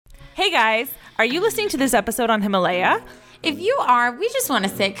Hey guys, are you listening to this episode on Himalaya? If you are, we just want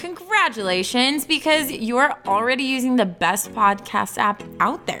to say congratulations because you're already using the best podcast app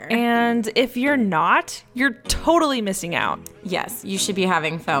out there. And if you're not, you're totally missing out. Yes, you should be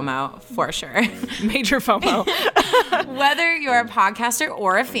having FOMO for sure. Major FOMO. Whether you're a podcaster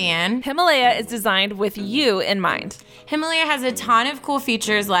or a fan, Himalaya is designed with you in mind. Himalaya has a ton of cool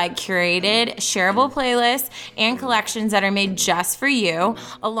features like curated, shareable playlists and collections that are made just for you,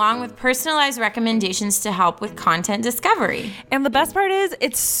 along with personalized recommendations to help with content discovery. And the best part is,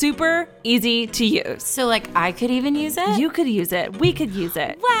 it's super easy to use. So, like, I could even use it? You could use it. We could use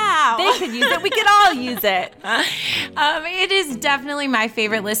it. Wow. They could use it. We could all use it. It is definitely my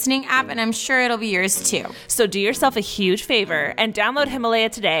favorite listening app, and I'm sure it'll be yours too. So do yourself a huge favor and download Himalaya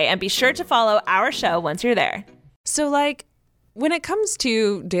today, and be sure to follow our show once you're there. So, like, when it comes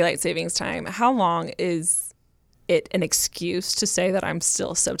to daylight savings time, how long is it an excuse to say that I'm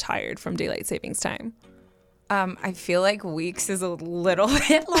still so tired from daylight savings time? I feel like weeks is a little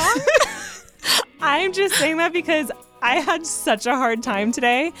bit long. I'm just saying that because I had such a hard time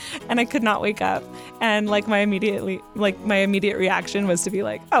today and I could not wake up. And like my immediate reaction was to be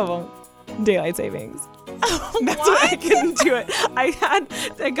like, oh, well, daylight savings. That's why I couldn't do it.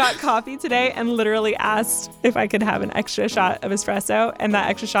 I got coffee today and literally asked if I could have an extra shot of espresso, and that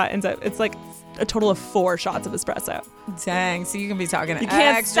extra shot ends up, it's like a total of 4 shots of espresso. Dang, so you can be talking You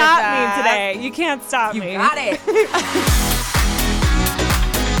can't stop me today. You can't stop me. You got it.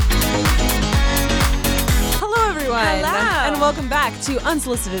 Hello, everyone. Hello. And welcome back to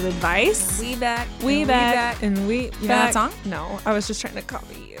Unsolicited Advice. We back. We back. And we back. You know that song? No, I was just trying to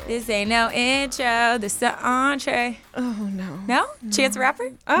copy you. This ain't no intro. This the entree. Oh, no. No? Chance the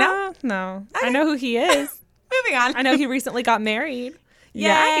Rapper? No? No. I know who he is. Moving on. I know he recently got married.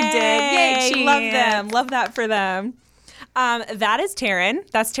 Yeah, he did. Yay, Love Chance. them. Love that for them. That is Taryn.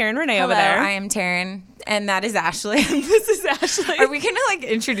 That's Taryn Renee Hello, over there. I am Taryn, and that is Ashley. This is Ashley. Are we going to, like,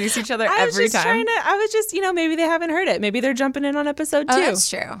 introduce each other I was every just time? maybe they haven't heard it. Maybe they're jumping in on episode 2. Oh, that's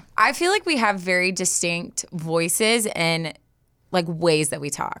true. I feel like we have very distinct voices and, like, ways that we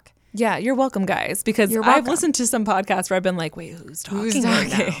talk. Yeah, you're welcome, guys, because You're I've welcome. listened to some podcasts where I've been like, wait, who's talking right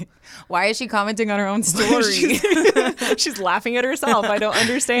now? Why is she commenting on her own story? She's laughing at herself. I don't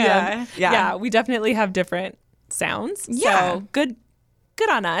understand. Yeah. We definitely have different sounds. Yeah. So good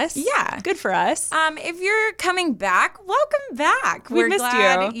on us. Yeah. Good for us. If you're coming back, welcome back. We missed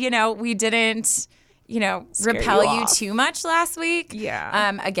glad, you. We didn't, Scare repel you you off. too much last week.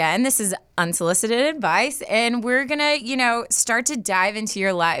 Yeah. Again, this is unsolicited advice, and we're going to, start to dive into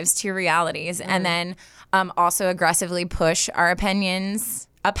your lives, to your realities, and then also aggressively push our opinions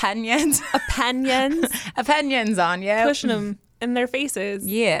on you. Pushing them in their faces.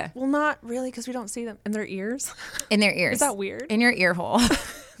 Yeah. Well, not really, because we don't see them in their ears. In their ears. Is that weird? In your ear hole.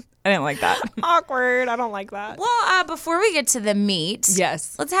 I didn't like that. Awkward. I don't like that. Well, before we get to the meat,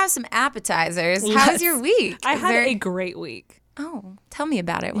 Yes. let's have some appetizers. How was your week? I had a great week. Oh, tell me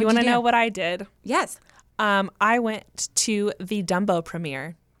about it. You want to know what I did? Yes. I went to the Dumbo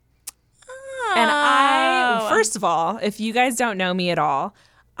premiere. Oh. And first of all, if you guys don't know me at all,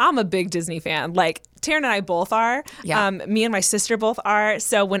 I'm a big Disney fan. Like, Taryn and I both are. Yeah. Me and my sister both are.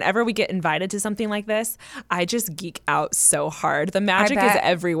 So whenever we get invited to something like this, I just geek out so hard. The magic is bet.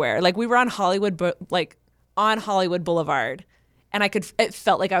 everywhere. Like, we were on Hollywood Boulevard. And it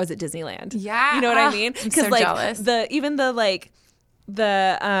felt like I was at Disneyland. Yeah. You know what I Oh, mean? I'm so jealous. the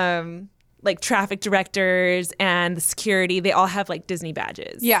traffic directors and the security, they all have like Disney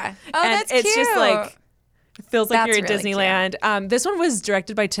badges. Yeah. Oh, and that's it's cute. just like, it feels like That's you're at really Disneyland. This one was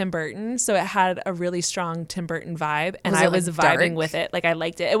directed by Tim Burton, so it had a really strong Tim Burton vibe, and Was I it, was like, vibing dark? with it. Like, I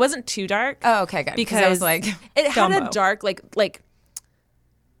liked it. It wasn't too dark. Oh, okay, good. Because I was like, it had a Dumbo. dark like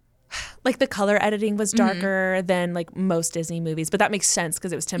the color editing was darker than like most Disney movies, but that makes sense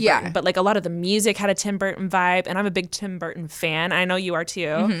because it was Tim Yeah. Burton. But like a lot of the music had a Tim Burton vibe, and I'm a big Tim Burton fan. I know you are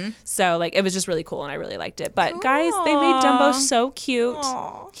too. So like it was just really cool, and I really liked it. But guys, they made Dumbo so cute.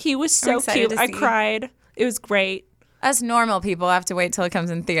 He was so excited cute. to I see. cried. It was great. Us normal people have to wait till it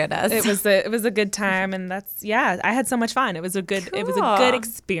comes in theaters. It was a good time, and I had so much fun. It was a good Cool.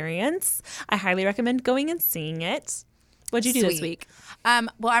 experience. I highly recommend going and seeing it. What'd you do this Sweet. week?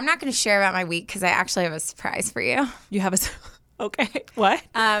 Well, I'm not going to share about my week because I actually have a surprise for you. You have okay. What?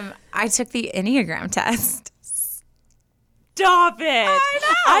 I took the Enneagram test. Stop it. I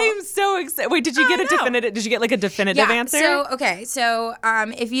know. I am so excited. Wait, did you get a definitive? Did you get like a definitive answer? So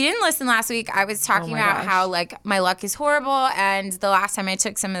if you didn't listen last week, I was talking about how like my luck is horrible, and the last time I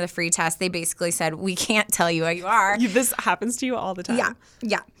took some of the free tests, they basically said we can't tell you what you are. This happens to you all the time.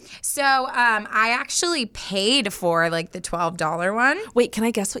 Yeah. So I actually paid for like the $12 one. Wait, can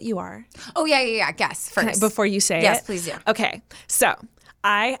I guess what you are? Oh yeah. Guess first Before you say it. Yes, please do. Okay, so.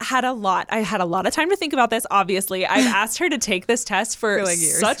 I had a lot of time to think about this, obviously. I've asked her to take this test for like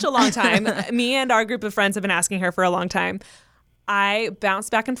such a long time. Me and our group of friends have been asking her for a long time. I bounced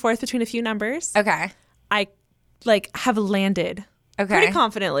back and forth between a few numbers. Okay. I have landed pretty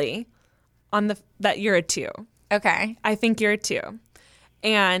confidently on that you're a 2. Okay. I think you're a 2.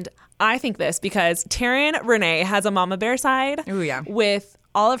 And I think this because Taryn Renee has a mama bear side with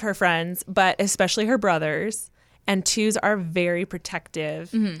all of her friends, but especially her brothers. And 2s are very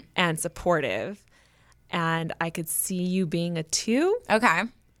protective and supportive. And I could see you being a 2. Okay.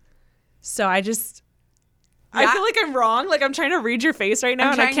 So I feel like I'm wrong. Like I'm trying to read your face right now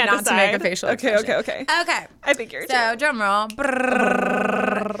I'm and I trying can't not decide. to make a facial expression. Okay. Okay. I think you're a 2. So drum roll.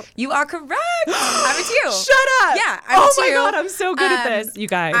 You are correct. I'm a 2. Shut up. Yeah, I'm a 2. Oh my God, I'm so good at this. You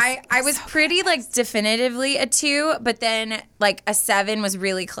guys. I was pretty like definitively a 2, but then like a 7 was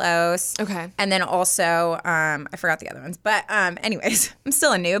really close. Okay. And then also, I forgot the other ones. But anyways, I'm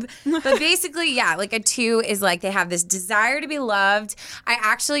still a noob. But basically, yeah, like a 2 is like they have this desire to be loved. I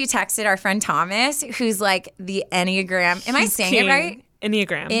actually texted our friend Thomas, who's like the Enneagram. Am I saying it right?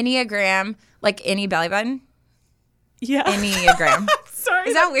 Enneagram. Like any belly button? Yeah. Enneagram. Sorry.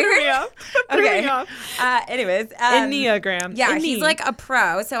 Is that weird? Okay. Anyways. Enneagram. Yeah, he's like a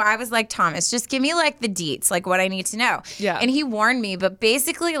pro. So I was like, Thomas, just give me like the deets, like what I need to know. Yeah. And he warned me, but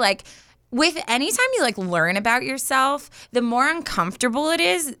basically like with anytime you like learn about yourself, the more uncomfortable it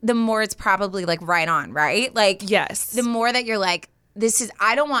is, the more it's probably like right on, right? Like yes. The more that you're like,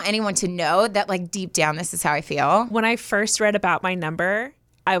 I don't want anyone to know that like deep down this is how I feel. When I first read about my number,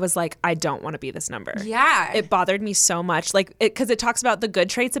 I was like, I don't want to be this number. Yeah. It bothered me so much. Like, because it talks about the good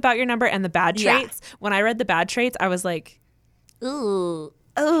traits about your number and the bad traits. Yeah. When I read the bad traits, I was like, ooh.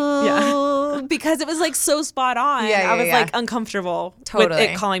 Yeah. Because it was like so spot on. I was like uncomfortable with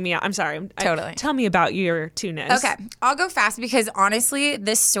it calling me out. I'm sorry. Totally. Tell me about your 2-ness. Okay. I'll go fast because honestly,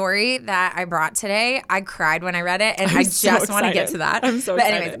 this story that I brought today, I cried when I read it and I just want to get to that. I'm so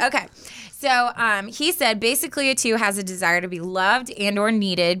excited. Anyways, okay. So he said basically a 2 has a desire to be loved and or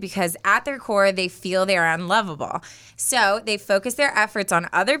needed because at their core they feel they are unlovable. So they focus their efforts on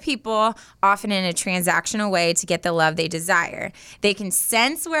other people, often in a transactional way to get the love they desire. They can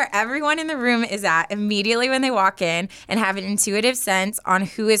sense where everyone in the room is at immediately when they walk in and have an intuitive sense on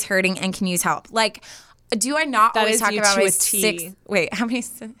who is hurting and can use help. Like, do I not that always talk about my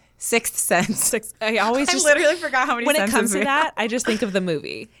sixth sense? I literally forgot how many when senses it comes to we that, I just think of the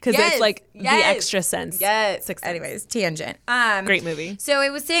movie because it's like the extra sense. Yes. Sixth Anyways, tangent. Great movie. So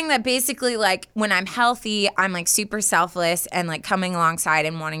it was saying that basically like when I'm healthy, I'm like super selfless and like coming alongside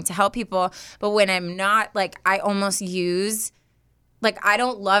and wanting to help people. But when I'm not, like I almost use like I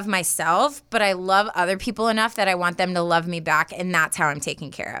don't love myself, but I love other people enough that I want them to love me back, and that's how I'm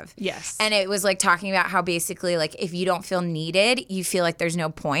taken care of. Yes. And it was like talking about how basically like if you don't feel needed, you feel like there's no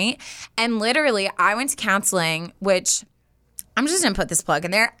point. And literally, I went to counseling, which I'm just going to put this plug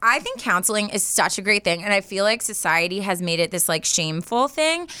in there. I think counseling is such a great thing, and I feel like society has made it this like shameful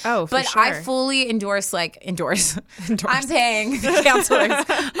thing. Oh, for but sure. I fully endorse. I'm paying counselors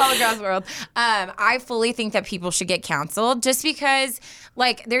all across the world. I fully think that people should get counseled just because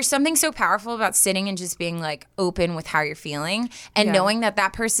like there's something so powerful about sitting and just being like open with how you're feeling and knowing that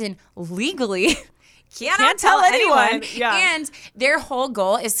that person legally can't tell anyone. Yeah. And their whole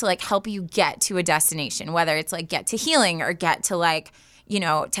goal is to like help you get to a destination, whether it's like get to healing or get to like, you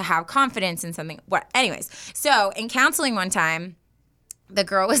know, to have confidence in something. Anyways, so in counseling one time, the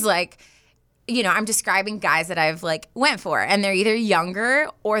girl was like, you know, I'm describing guys that I've like went for, and they're either younger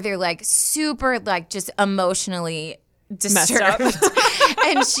or they're like super like just emotionally disturbed.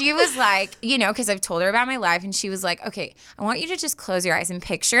 And she was like, you know, because I've told her about my life, and she was like, okay, I want you to just close your eyes and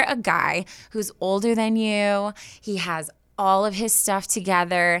picture a guy who's older than you. He has all of his stuff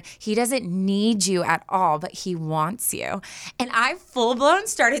together. He doesn't need you at all, but he wants you. And I full blown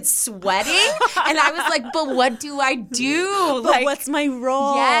started sweating. And I was like, but what do I do? But what's my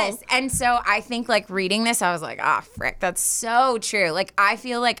role? Yes. And so I think like reading this, I was like, frick, that's so true. Like I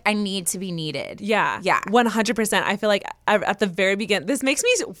feel like I need to be needed. Yeah. Yeah. 100%. I feel like at the very beginning, this makes me,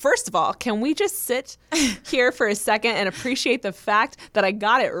 first of all, can we just sit here for a second and appreciate the fact that I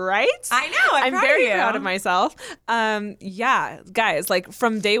got it right? I know. I'm proud very of you. proud of myself. Yeah, guys, like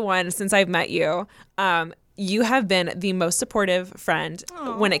from day one since I've met you, you have been the most supportive friend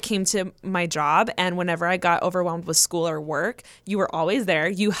when it came to my job, and whenever I got overwhelmed with school or work, you were always there.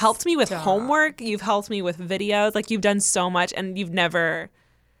 You helped me with homework. You've helped me with videos. Like, you've done so much, and you've never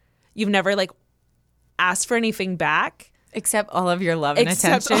like asked for anything back. Except all of your love and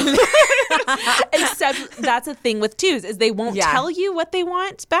attention. Except that's a thing with twos, is they won't tell you what they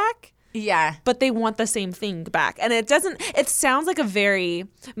want back. Yeah. But they want the same thing back. And it sounds like a very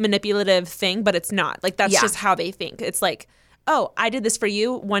manipulative thing, but it's not. Like, that's just how they think. It's like, oh, I did this for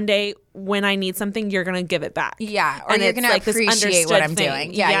you. One day when I need something, you're going to give it back. Yeah. Or and you're going to appreciate what I'm thing.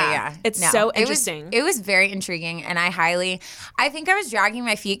 doing. Yeah. It's so interesting. It was very intriguing. And I think I was dragging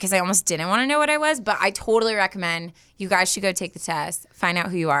my feet because I almost didn't want to know what I was, but I totally recommend you guys should go take the test, find out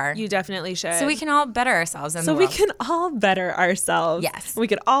who you are. You definitely should. So we can all better ourselves in the world. We can all better ourselves. Yes. We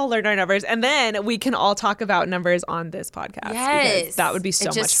could all learn our numbers, and then we can all talk about numbers on this podcast. Yes. Because that would be so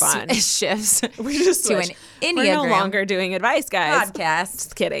much fun. It shifts We just to an Enneagram. We're no longer doing advice, guys. podcast.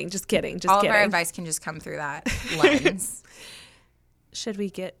 Just kidding. All of our advice can just come through that lens. Should we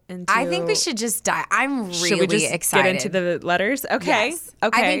get into... I think we should just dive. I'm really should we just excited. get into the letters? Okay. Yes.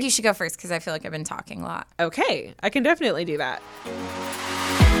 Okay. I think you should go first because I feel like I've been talking a lot. Okay. I can definitely do that.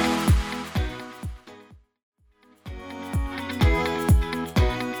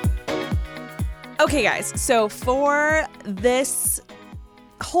 Okay, guys. So for this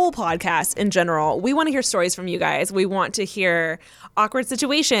whole podcast in general, we want to hear stories from you guys. We want to hear awkward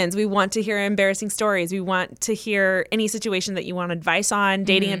situations. We want to hear embarrassing stories. We want to hear any situation that you want advice on,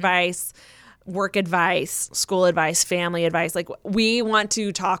 dating advice, work advice, school advice, family advice. Like, we want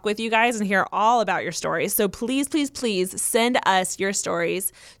to talk with you guys and hear all about your stories. So please, please, please send us your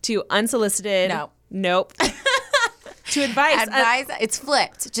stories to unsolicited. Nope. To advice. It's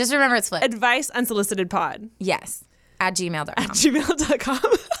flipped. Just remember it's flipped. Advice unsolicited pod. Yes. At gmail.com.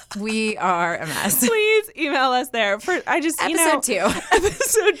 gmail.com. We are a mess. Please email us there. Episode 2.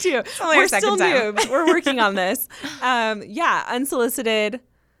 Episode 2. We're still noobs. We're working on this. Unsolicited.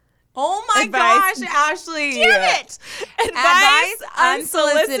 Oh my advice. gosh, Ashley. Damn it. Advice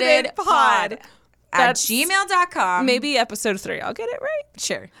unsolicited pod. At gmail.com. Maybe episode 3. I'll get it right.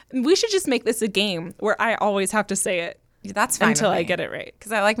 Sure. We should just make this a game where I always have to say it. That's fine until I get it right.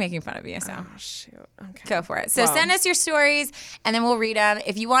 Because I like making fun of you, so. Oh, shoot. Okay. Go for it. So send us your stories, and then we'll read them.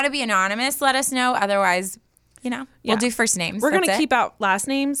 If you want to be anonymous, let us know. Otherwise, we'll do first names. We're going to keep out last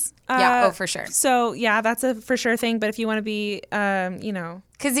names. For sure. So, that's a for sure thing. But if you want to be,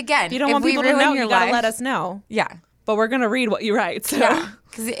 Because, again, if you don't want people to know, you got to let us know. Yeah. But we're going to read what you write. So. Yeah.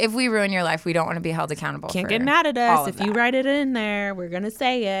 Because if we ruin your life, we don't want to be held accountable. Can't get mad at us. If you write it in there, we're going to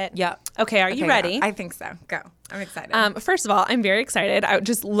say it. Yep. Okay, are you ready? I think so. Go. I'm excited. First of all, I'm very excited.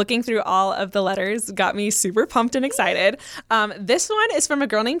 Just looking through all of the letters got me super pumped and excited. This one is from a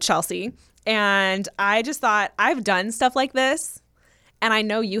girl named Chelsea. And I just thought, I've done stuff like this. And I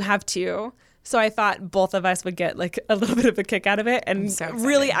know you have too. So I thought both of us would get like a little bit of a kick out of it. And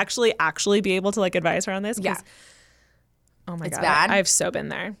really actually be able to like advise her on this. Yeah. Oh my God. It's bad. I've so been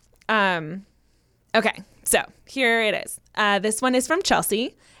there. Okay, so here it is. This one is from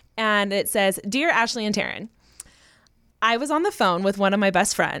Chelsea, and it says, Dear Ashley and Taryn, I was on the phone with one of my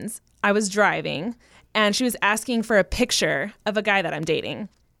best friends. I was driving, and she was asking for a picture of a guy that I'm dating.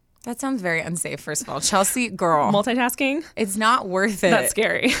 That sounds very unsafe, first of all. Chelsea, girl. Multitasking? It's not worth it. That's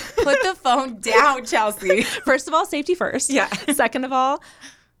scary. Put the phone down, Chelsea. First of all, safety first. Yeah. Second of all,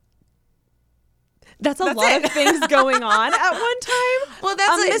 that's a lot of things going on at one time. Well,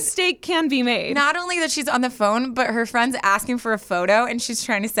 that's a mistake can be made. Not only that she's on the phone, but her friend's asking for a photo, and she's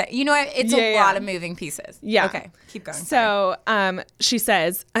trying to say, it's a lot of moving pieces. Yeah. Okay, keep going. So she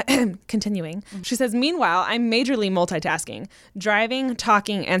says, continuing, she says, meanwhile, I'm majorly multitasking, driving,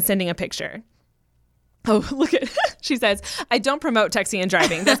 talking, and sending a picture. Oh, look at, she says, I don't promote texting and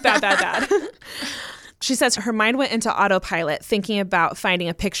driving. That's bad. She says her mind went into autopilot thinking about finding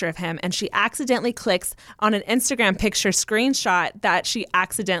a picture of him, and she accidentally clicks on an Instagram picture screenshot that she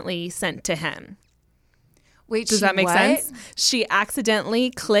accidentally sent to him. Wait, does that make sense? She accidentally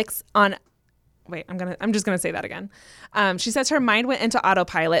clicks on. Wait, I'm just gonna say that again. She says her mind went into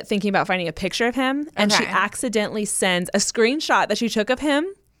autopilot thinking about finding a picture of him, and she accidentally sends a screenshot that she took of him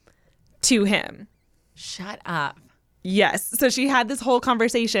to him. Shut up. Yes. So she had this whole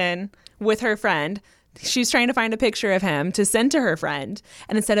conversation with her friend. She's trying to find a picture of him to send to her friend.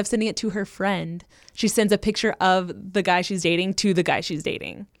 And instead of sending it to her friend, she sends a picture of the guy she's dating to the guy she's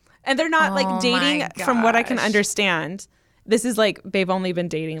dating. And they're not like dating from what I can understand. This is like they've only been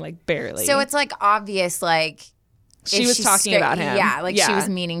dating like barely. So it's like obvious like she was talking about him. Yeah, like she was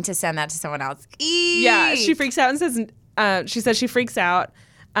meaning to send that to someone else. Yeah, she freaks out and says she freaks out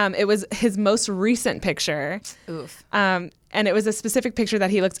It was his most recent picture. Oof. And it was a specific picture that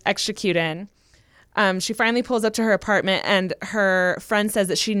he looked extra cute in. She finally pulls up to her apartment, and her friend says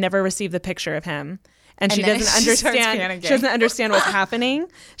that she never received the picture of him. And she doesn't understand. She doesn't understand what's happening.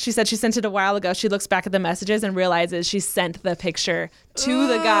 She said she sent it a while ago. She looks back at the messages and realizes she sent the picture to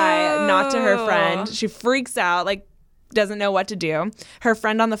the guy, not to her friend. She freaks out, like doesn't know what to do. Her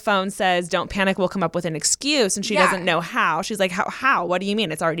friend on the phone says, "Don't panic. We'll come up with an excuse." And she doesn't know how. She's like, "How? What do you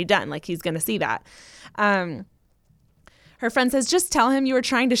mean? It's already done. Like he's gonna see that." Her friend says, "Just tell him you were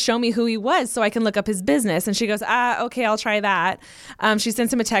trying to show me who he was so I can look up his business." And she goes, "Okay, I'll try that." She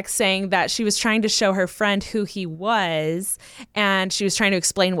sends him a text saying that she was trying to show her friend who he was, and she was trying to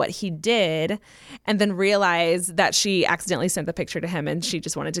explain what he did, and then realized that she accidentally sent the picture to him, and she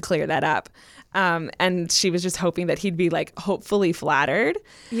just wanted to clear that up. And she was just hoping that he'd be like hopefully flattered.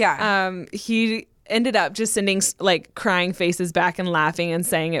 Yeah. He ended up just sending like crying faces back and laughing and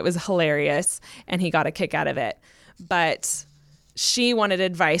saying it was hilarious, and he got a kick out of it. But she wanted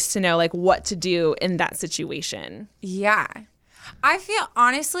advice to know like what to do in that situation. Yeah. I feel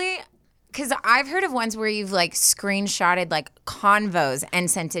honestly, because I've heard of ones where you've like screenshotted like convos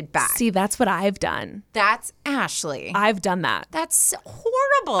and sent it back. See, that's what I've done. That's Ashley. I've done that. That's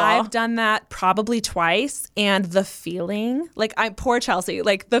horrible. I've done that probably twice, and the feeling, like poor Chelsea,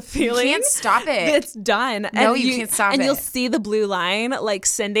 like the feeling. You can't stop it. It's done. No, and you can't stop and it. you'll see the blue line like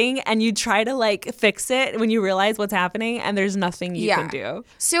sending, and you try to like fix it when you realize what's happening, and there's nothing you can do.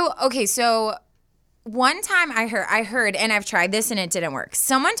 So one time I heard, and I've tried this and it didn't work.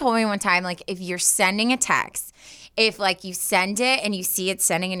 Someone told me one time, like, if you're sending a text, if like you send it and you see it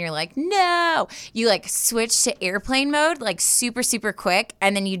sending and you're like, no, you like switch to airplane mode, like super, super quick,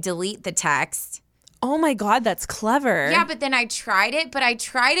 and then you delete the text. Oh my God, that's clever. Yeah, but then I tried it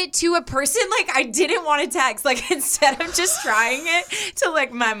to a person like I didn't want to text. Like instead of just trying it to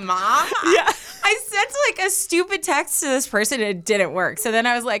like my mom, I sent like a stupid text to this person and it didn't work. So then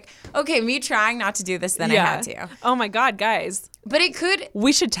I was like, okay, me trying not to do this, then I had to. Oh my God, guys. But it could.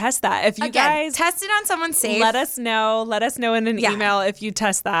 We should test that. If you guys test it on someone safe. Let us know. Let us know in an email if you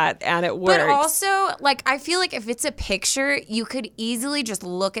test that and it works. But also, like, I feel like if it's a picture, you could easily just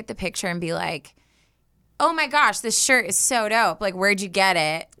look at the picture and be like, oh my gosh, this shirt is so dope. Like, where'd you get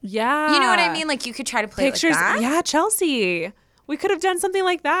it? Yeah. You know what I mean? Like, you could try to play pictures. Like that. Yeah, Chelsea. We could have done something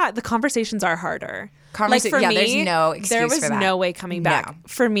like that. The conversations are harder. Like for me, there's no excuse there was for that. no way coming back. No.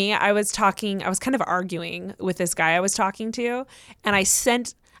 For me, I was kind of arguing with this guy I was talking to, and I took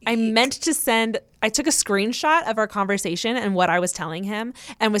a screenshot of our conversation and what I was telling him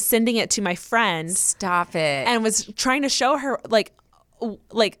and was sending it to my friend. Stop it. And was trying to show her like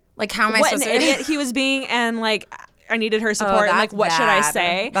how am I what supposed an to idiot he was being, and like I needed her support, and like what should I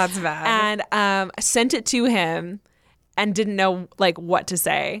say? That's bad. And I sent it to him and didn't know like what to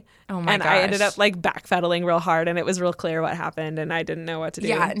say. Oh my and gosh. I ended up like backpedaling real hard, and it was real clear what happened, and I didn't know what to do.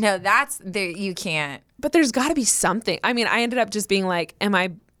 Yeah, no, you can't. But there's got to be something. I mean, I ended up just being like,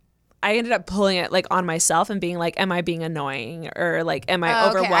 I ended up pulling it like on myself and being like, am I being annoying, or like, am I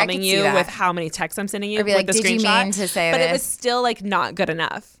overwhelming you with how many texts I'm sending you? Or be with like, the did screenshot? you mean to say but this? It was still like not good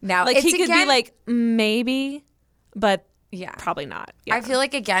enough. Now, like it's he could again, be like, maybe, but yeah, probably not. Yeah. I feel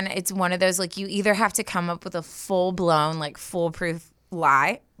like again, it's one of those like you either have to come up with a full blown like foolproof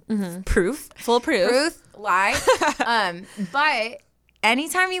lie, foolproof lie, but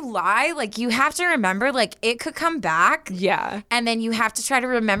anytime you lie, like you have to remember like it could come back. Yeah. And then you have to try to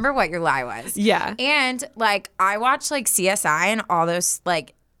remember what your lie was. Yeah. And like I watch like CSI and all those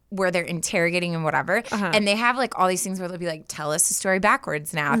like where they're interrogating and whatever. And they have like all these things where they'll be like, tell us the story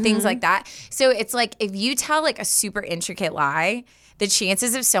backwards now, things like that. So it's like if you tell like a super intricate lie, the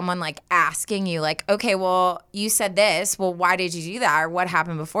chances of someone like asking you like, okay, well, you said this. Well, why did you do that? Or what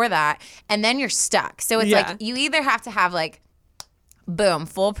happened before that? And then you're stuck. So it's like you either have to have like, boom,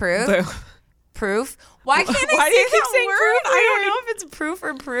 full proof. Proof. Why can't I Why do you keep saying word? proof? I don't know if it's proof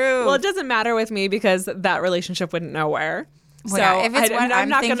or proof. Well, it doesn't matter with me because that relationship wouldn't know where. Well, so if it's what I'm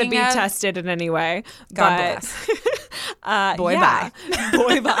not going to thinking be of, tested in any way. God bless. Boy, bye.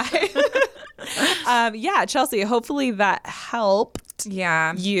 Boy, bye. Yeah, Chelsea, hopefully that helped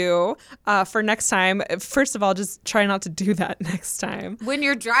you for next time. First of all, just try not to do that next time. When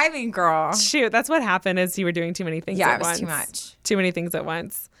you're driving, girl. Shoot, that's what happened is you were doing too many things at once. Yeah, it was too much. Too many things at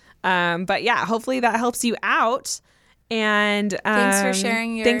once. But yeah, hopefully that helps you out. And thanks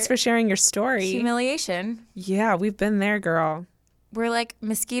for sharing your story. Humiliation. Yeah, we've been there, girl. We're like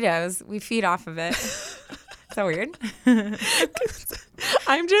mosquitoes. We feed off of it. Is that weird?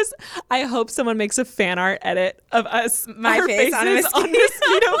 I hope someone makes a fan art edit of us, my face on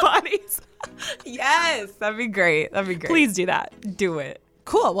mosquito bodies. Yes, that'd be great. Please do that. Do it.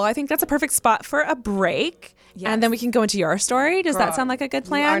 Cool. Well, I think that's a perfect spot for a break. Yes. And then we can go into your story. Does that sound like a good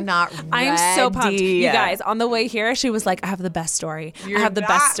plan? You are not I am so pumped. ready. You guys, on the way here, she was like, I have the best story. I have the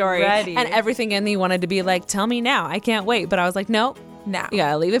best not story. ready. And everything in me wanted to be like, tell me now. I can't wait. But I was like, nope. No. You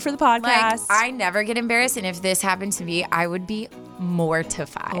gotta leave it for the podcast. Like, I never get embarrassed, and if this happened to me, I would be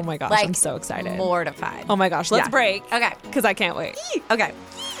mortified. Oh my gosh, like, I'm so excited. Mortified. Oh my gosh, let's Yeah. break. Okay. Because I can't wait. Okay.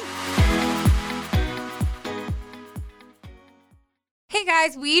 Hey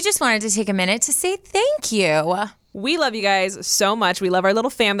guys, we just wanted to take a minute to say thank you. We love you guys so much. We love our little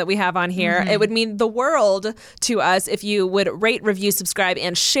fam that we have on here. Mm-hmm. It would mean the world to us if you would rate, review, subscribe,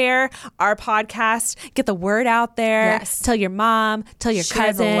 and share our podcast. Get the word out there. Yes. Tell your mom, tell your Share the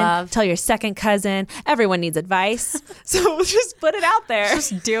cousin, love. tell your second cousin. Everyone needs advice. So just put it out there.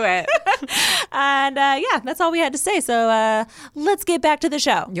 Just do it. And yeah, that's all we had to say. So let's get back to the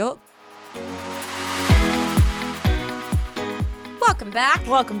show. Yup. Welcome back.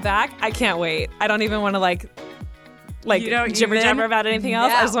 Welcome back. I can't wait. I don't even want to like You don't jibber even? jabber about anything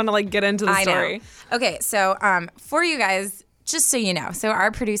else. No. I just want to like get into the I story. know. Okay, so for you guys, just so you know, so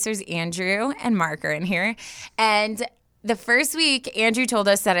our producers Andrew and Mark are in here, and the first week Andrew told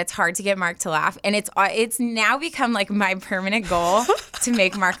us that it's hard to get Mark to laugh, and it's now become like my permanent goal to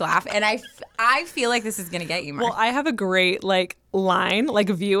make Mark laugh, and I feel like this is gonna get you, Mark. Well, I have a great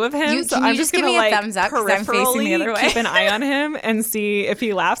view of him. So Can I'm you just give gonna me a thumbs up 'cause I'm facing the other way? keep an eye on him and see if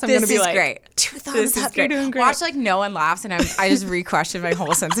he laughs. I'm this gonna be is like, great. 2 thumbs This is up. You're great. doing great. Watch like no one laughs, and I just re-question my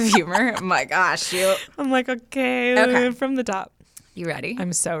whole sense of humor. I'm like, ah, shoot. I'm like, okay, Okay. from the top. You ready?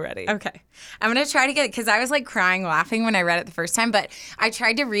 I'm so ready. Okay. I'm going to try to get, because I was like crying laughing when I read it the first time, but I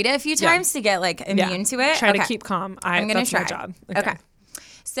tried to read it a few times to get like immune to it. Try to Okay. keep calm. I'm going to That's try. my job. Okay.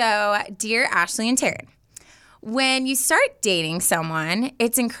 So, dear Ashley and Taryn, when you start dating someone,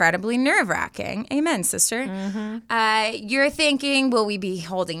 it's incredibly nerve-wracking. Amen, sister. You're thinking, will we be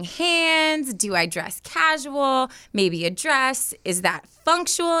holding hands? Do I dress casual? Maybe a dress? Is that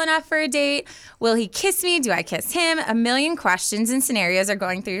functional enough for a date? Will he kiss me? Do I kiss him? A million questions and scenarios are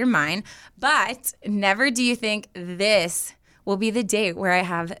going through your mind, but never do you think this will be the date where I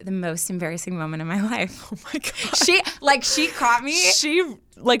have the most embarrassing moment in my life. Oh my god. She caught me. She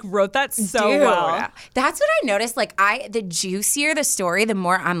wrote that so Dude, well. That's what I noticed. Like the juicier the story, the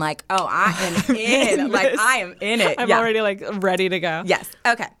more I'm like, oh, I am in. Like this. I am in it. I'm Yeah. already ready to go. Yes.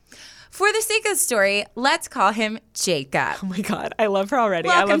 Okay. For the sake of the story, let's call him Jacob. Oh my god, I love her already.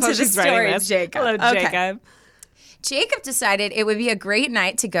 Welcome I love how to the she's writing story, this. Jacob. Hello, Okay. Jacob. Jacob decided it would be a great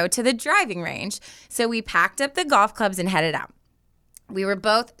night to go to the driving range, so we packed up the golf clubs and headed out. We were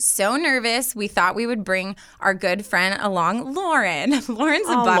both so nervous, we thought we would bring our good friend along, Lauren. Lauren's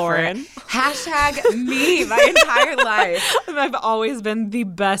a buffer. Lauren. Hashtag me my entire life. I've always been the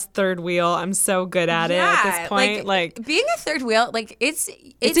best third wheel. I'm so good at it at this point. Like being a third wheel, like it's a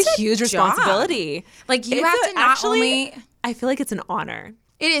huge job. responsibility. Like you It's have to not actually, only. I feel like it's an honor.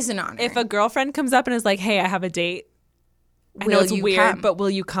 It is an honor. If a girlfriend comes up and is like, "Hey, I have a date," I know Will it's you weird, come? but will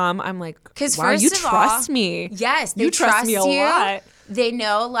you come? I'm like, 'Cause wow, first you of trust all, me. Yes, they you trust me a you. lot. They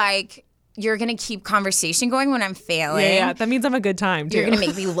know like you're gonna keep conversation going when I'm failing. Yeah, that means I'm a good time too. You're gonna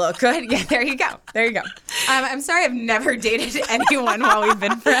make me look good. Yeah, there you go. There you go. I'm sorry, I've never dated anyone while we've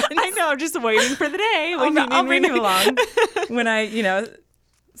been friends. I know. I'm just waiting for the day when I'll bring you along when I,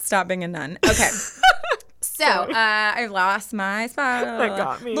 stop being a nun. Okay. So I lost my spot. That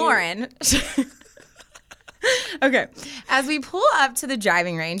got me. Lauren. Okay. As we pull up to the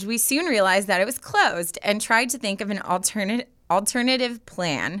driving range, we soon realized that it was closed and tried to think of an alternative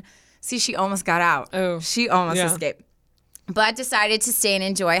plan. See, she almost got out. Oh, She almost yeah. escaped. But decided to stay and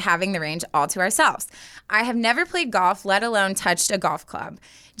enjoy having the range all to ourselves. I have never played golf, let alone touched a golf club.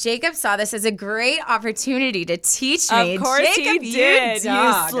 Jacob saw this as a great opportunity to teach me. Of course Jacob, he did. You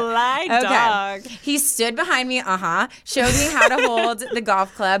dog. sly Okay. dog. He stood behind me, showed me how to hold the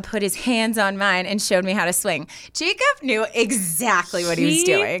golf club, put his hands on mine, and showed me how to swing. Jacob knew exactly what he was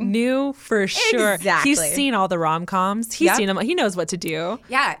doing. Knew for sure. Exactly. He's seen all the rom-coms. He's Yep. seen them. He knows what to do.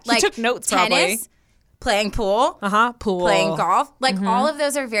 Yeah, He took notes probably. tennis, playing pool, Pool. playing golf. Like all of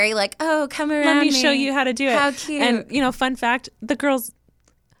those are very like, oh, come around. Let me show you how to do it. How cute. And, fun fact, the girls,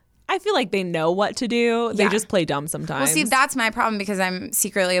 I feel like they know what to do. They Yeah. just play dumb sometimes. Well, see, that's my problem because I'm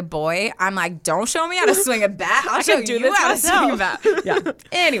secretly a boy. I'm like, don't show me how to swing a bat. I'll show can do you this how to myself. swing a bat. Yeah.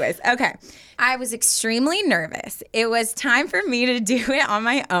 Anyways, okay. I was extremely nervous. It was time for me to do it on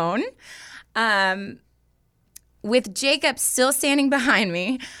my own. With Jacob still standing behind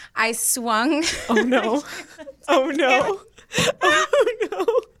me, I swung. Oh, no. Oh, no. Oh, no.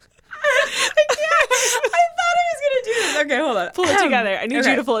 I thought I was going to do this. Okay, hold on. Pull it together. I need you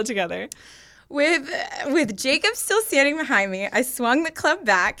Okay. to pull it together. With Jacob still standing behind me, I swung the club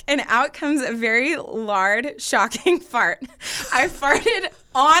back, and out comes a very loud, shocking fart. I farted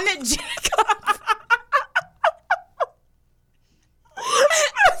on Jacob.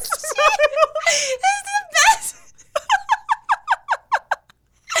 This is the best.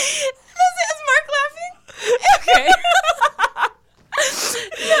 Is Mark laughing? Okay.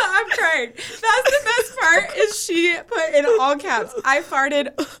 No, I'm crying. That's the best part is she put in all caps. I farted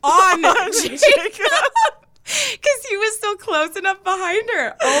on Jacob. Because he was still close enough behind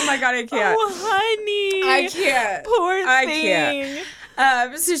her. Oh my God, I can't. Oh, honey. I can't. Poor I thing. can't.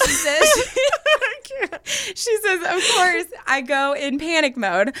 So she says, of course, I go in panic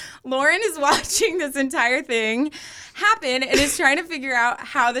mode. Lauren is watching this entire thing happen and is trying to figure out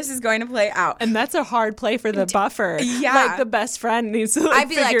how this is going to play out. And that's a hard play for the buffer. Yeah. Like the best friend needs to I'd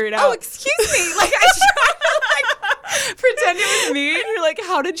be figure like, it out. oh, excuse me. Like I try to pretend it was me. And you're like,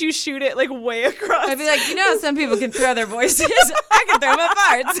 how did you shoot it like way across? I'd be like, you know, some people can throw their voices. I can throw my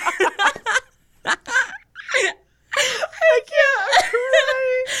farts. I can't.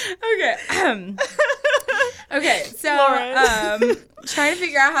 Okay, so trying to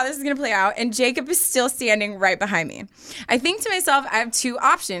figure out how this is going to play out, and Jacob is still standing right behind me. I think to myself, I have two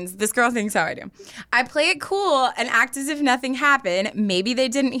options. This girl thinks how I do. I play it cool and act as if nothing happened. Maybe they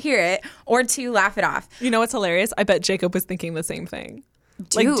didn't hear it, or two, laugh it off. You know what's hilarious? I bet Jacob was thinking the same thing.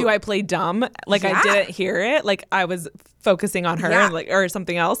 Dude. Like, do I play dumb? Like, Yeah. I didn't hear it. Like, I was focusing on her, Yeah. like, or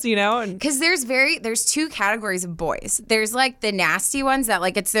something else, you know? And Because there's two categories of boys. There's like the nasty ones that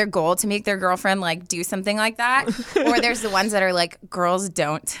like it's their goal to make their girlfriend like do something like that, or there's the ones that are like girls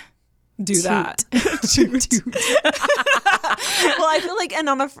don't do that. Well, I feel like, and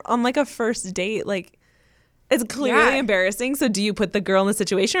on like a first date, like, it's clearly Yeah. embarrassing. So, do you put the girl in the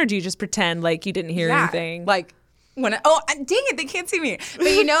situation, or do you just pretend like you didn't hear anything? Like dang it, they can't see me.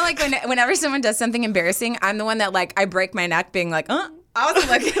 But you know, like whenever someone does something embarrassing, I'm the one that like I break my neck, being like, I wasn't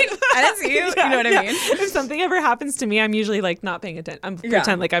looking, I didn't see you. You know what I mean? If something ever happens to me, I'm usually like not paying attention. I'm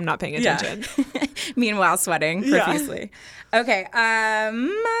pretend like I'm not paying attention. Yeah. Meanwhile, sweating profusely. Okay.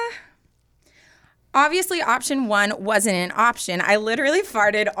 Obviously, option one wasn't an option. I literally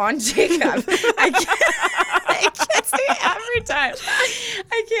farted on Jacob. I can't say it every time.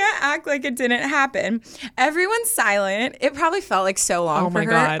 I can't act like it didn't happen. Everyone's silent. It probably felt like so long for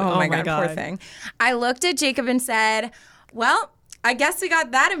her. Oh my God, poor thing. I looked at Jacob and said, well, I guess we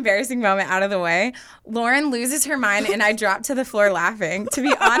got that embarrassing moment out of the way. Lauren loses her mind and I drop to the floor laughing. To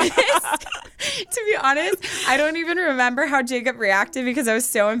be honest, I don't even remember how Jacob reacted because I was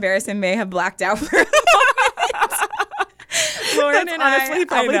so embarrassed and may have blacked out for a moment. Lauren That's and honestly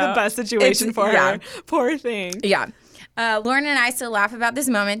probably the best situation for her. Poor thing. Yeah. Lauren and I still laugh about this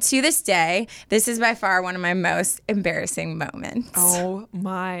moment to this day. This is by far one of my most embarrassing moments. Oh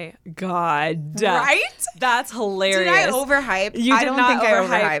my God. Right? That's hilarious. Did I overhype? You I did don't not think I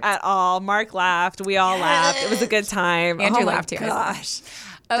overhype overhyped. at all. Mark laughed. We all laughed. It was a good time. Andrew oh my laughed too. Gosh.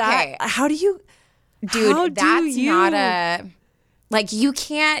 Okay. How do you, Dude, how do that's you- not a like you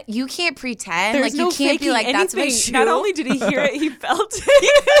can't pretend. There's like no you can't be faking like that's anything. what you Not only did he hear it, he felt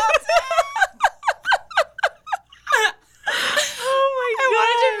it. Oh my God. I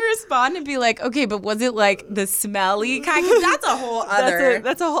wanted to respond and be like, okay, but was it like the smelly kind? 'Cause that's a whole other.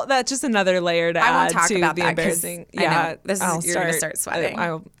 That's just another layer to I won't add talk to about the that 'cause embarrassing. I know Yeah, this is you're gonna start sweating.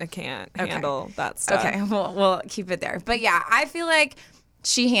 I can't handle that stuff. Okay, we'll keep it there. But yeah, I feel like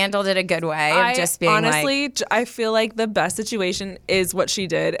she handled it a good way of just being honestly, I feel like the best situation is what she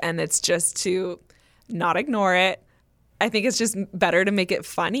did, and it's just to not ignore it. I think it's just better to make it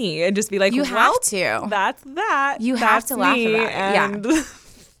funny and just be like, You well, have to. That's that. You have That's to laugh me, about it. Yeah. and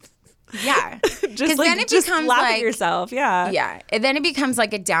yeah, just then it just becomes laugh like at yourself. Yeah. yeah, and then it becomes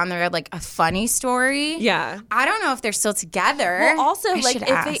like a down the road, like a funny story. Yeah. I don't know if they're still together. Well, also, I like, should if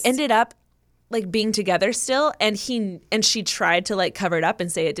ask. they ended up like being together still, and she tried to like cover it up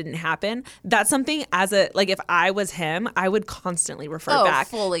and say it didn't happen, that's something as a like if I was him, I would constantly refer back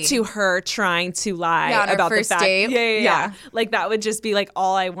fully. to her trying to lie Yeah, on her about first the fact. date. Yeah. Yeah. Like that would just be like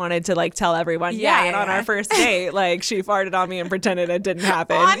all I wanted to like tell everyone. Yeah, and yeah, on yeah. our first date, like she farted on me and pretended it didn't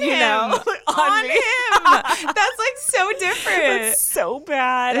happen. on you him, know? on me. him. That's like so different. It's so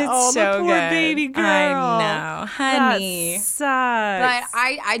bad. It's oh, so the poor good. baby girl. I know, honey. That sucks. But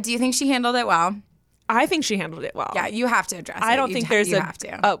I do think she handled it well. I think she handled it well. Yeah, you have to address it. I don't think there's you a have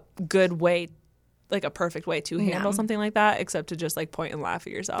to. a good way, like a perfect way to handle something like that, except to just like point and laugh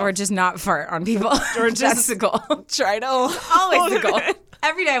at yourself. Or just not fart on people. Or just That's the goal. try to Always the goal.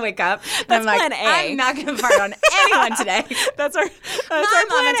 Every day I wake up, and That's I'm like, plan A. I'm not going to fart on anyone today. That's our Mom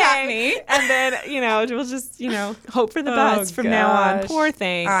plan attacked A. me. And then, we'll just, hope for the best from now on. gosh. Poor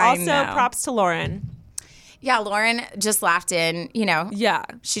thing. I Also, know. props to Lauren. Yeah, Lauren just laughed in, Yeah.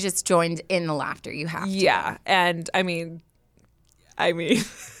 she just joined in the laughter. You have to. Yeah. And I mean, I mean.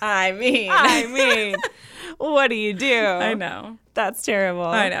 what do you do? I know. That's terrible.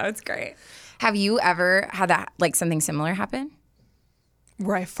 I know. It's great. Have you ever had that, like something similar happen?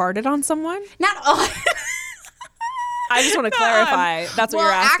 Where I farted on someone? Not all. I just want to clarify. That's what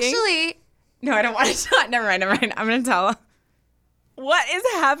you're asking? Actually, no, I don't want to tell. Never mind. I'm going to tell. What is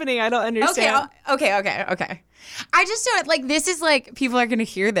happening? I don't understand. Okay. I just don't, like, this is like, people are going to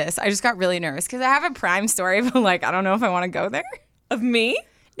hear this. I just got really nervous because I have a prime story, but like, I don't know if I want to go there. Of me?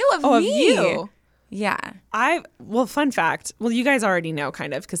 No, of Oh, me. of you. Yeah. Well, fun fact. Well, you guys already know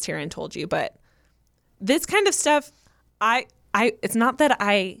kind of because Taryn told you, but this kind of stuff, it's not that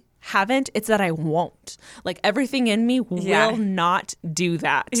I haven't, it's that I won't. Like everything in me will not do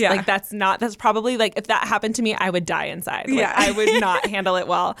that. Yeah. Like that's probably like if that happened to me, I would die inside. Like, Yeah. I would not handle it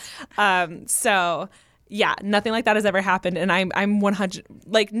well. So yeah, nothing like that has ever happened. And I'm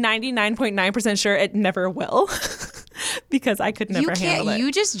 99.9% sure it never will. Because I could never handle it.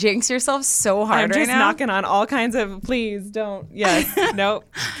 You just jinx yourself so hard I'm right just now. knocking on all kinds of please don't. Yes. Nope.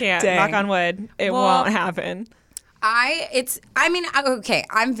 Can't. Dang. Knock on wood. It Well, won't happen. Okay,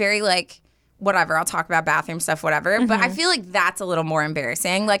 I'm very like, whatever, I'll talk about bathroom stuff, whatever. But I feel like that's a little more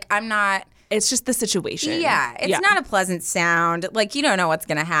embarrassing. Like, I'm not. It's just the situation. Yeah, it's not a pleasant sound. Like, you don't know what's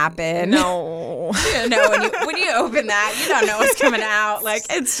going to happen. No. You don't know when you open that, you don't know what's coming out. Like,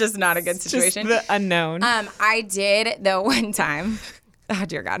 it's just not a good Just situation. the unknown. I did, though, one time. Oh,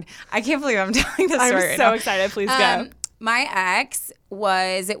 dear God. I can't believe I'm telling this I'm story right so now. excited. Please go. My ex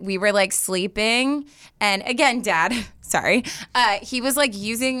we were like sleeping, and again, Dad, sorry, he was like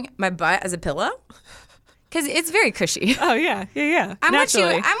using my butt as a pillow because it's very cushy. Oh yeah. I'm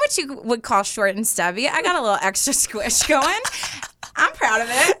Naturally. what you would call short and stubby. I got a little extra squish going. I'm proud of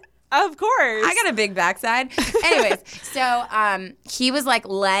it. Of course. I got a big backside. Anyways, so he was like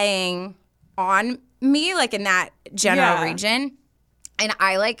laying on me, like in that general region, and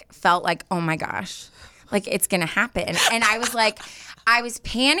I like felt like, oh my gosh, like it's gonna happen, and I was like, I was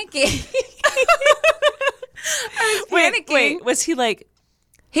panicking. Wait. Was he like?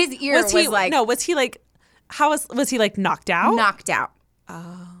 His ear was like No. Was he like? Was he like knocked out? knocked out.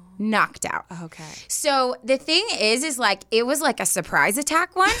 Oh. Knocked out. Okay. So the thing is like it was like a surprise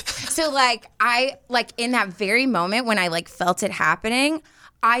attack one. So like I like in that very moment when I like felt it happening,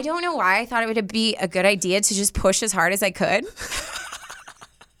 I don't know why I thought it would be a good idea to just push as hard as I could.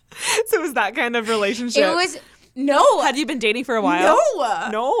 So it was that kind of relationship. It was no. Had you been dating for a while? No.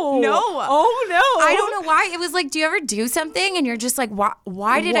 Oh no. I don't know why. It was like, do you ever do something and you're just like,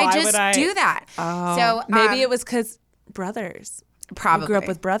 why did I Why just would I? do that? Oh. So Maybe it was because brothers. probably You grew up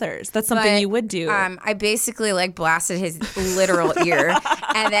with brothers. That's something you would do. I basically like blasted his literal ear,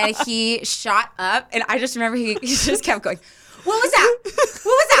 and then he shot up, and I just remember he just kept going, "What was that? What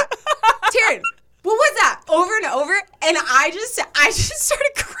was that, Taryn? What was that?" Over and over, and I just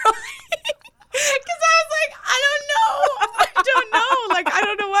started crying. Because I was like, I don't know. Like, I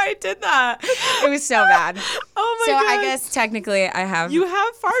don't know why I did that. It was so bad. Oh my so god. I guess technically I have You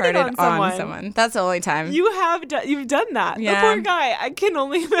have farted on someone. That's the only time. You've done that. Yeah. The poor guy. I can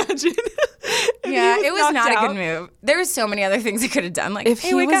only imagine. If yeah, he it was knocked not out. a good move. There were so many other things I could have done. Like, If hey,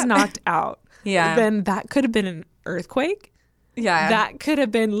 he wake was up. knocked out, Yeah. then that could have been an earthquake. Yeah. That could have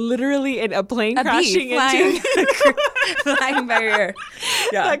been literally a plane a crashing bee flying, into. flying by your ear.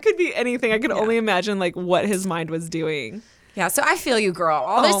 Yeah. That could be anything. I could only imagine like what his mind was doing. Yeah, so I feel you, girl.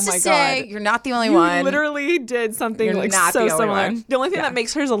 All Oh this my to say, God. you're not the only You one. literally did something You're like not so the only similar. one. The only thing Yeah. that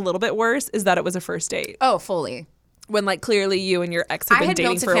makes hers a little bit worse is that it was a first date. Oh, fully. When like clearly you and your ex had I been had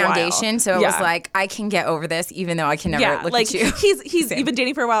dating built for a a while. foundation, so it Yeah. was like, I can get over this, even though I can never look like at you. he's Same. you've been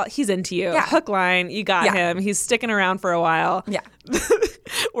dating for a while. He's into you. Yeah. Hook line, you got Yeah. him. He's sticking around for a while. Yeah.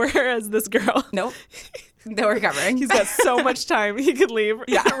 Whereas this girl, Nope. No recovering. he's got so much time he could leave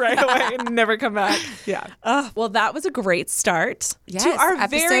right away and never come back. Yeah. Well, that was a great start Yes, to our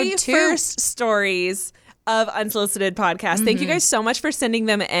episode very 2. first stories of Unsolicited Podcast. Thank you guys so much for sending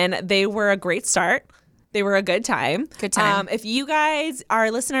them in. They were a great start. They were a good time. Good time. If you guys, our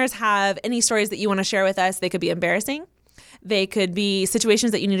listeners, have any stories that you want to share with us, they could be embarrassing. They could be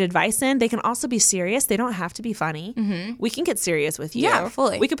situations that you need advice in. They can also be serious. They don't have to be funny. We can get serious with you. Yeah,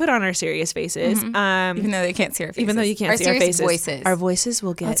 fully. We could put on our serious faces. Even though they can't see our faces. Even though you can't our see our serious faces. voices. Our voices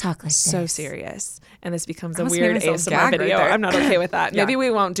will get talk like so this. serious. And this becomes a almost weird made myself ASMR gag right video. there. I'm not okay with that. Yeah. Maybe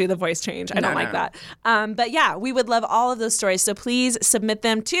we won't do the voice change. I don't like that. But yeah, we would love all of those stories. So please submit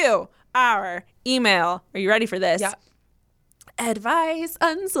them to our email. Are you ready for this? Yeah. Advice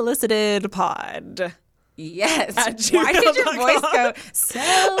unsolicited pod. Yes. At Why did your gmail.com. voice go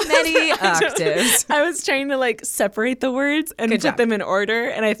so many octaves? I was trying to like separate the words and put job. them in order,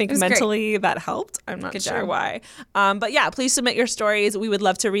 and I think was mentally that helped. I'm not sure job. why. But yeah, please submit your stories. We would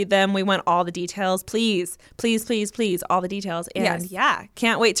love to read them. We want all the details. Please, please, please, please, all the details. And Yes. yeah,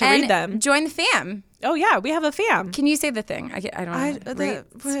 can't wait to And read them. join the fam. Oh yeah, we have a fam. Can you say the thing? I don't know.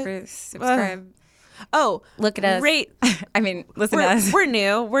 Rate, subscribe. Oh, Look at us. Rate. I mean, listen to us. We're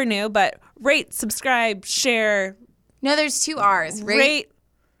new, but rate, subscribe, share, No, there's 2 R's. rate,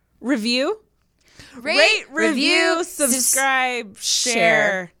 review. Rate, review, subscribe,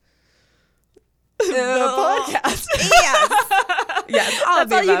 share. The podcast. Yes, all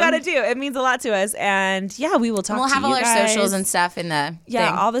That's all you got to do. It means a lot to us. And yeah, we will talk We'll to have you all our guys. socials and stuff in the Yeah,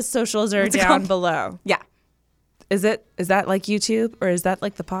 thing. all the socials are What's it down called? below. Yeah. Is that like YouTube, or is that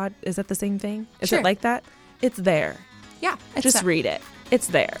like the pod? Is that the same thing? Is Sure. it like that? It's there. Yeah. It's Just read it. It's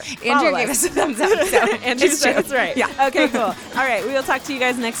there. Andrew Follow gave us a thumbs up. So Andrew it's said true. it's right. Yeah. Okay, cool. All right. We will talk to you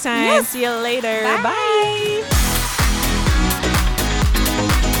guys next time. Yes. See you later. Bye. Bye.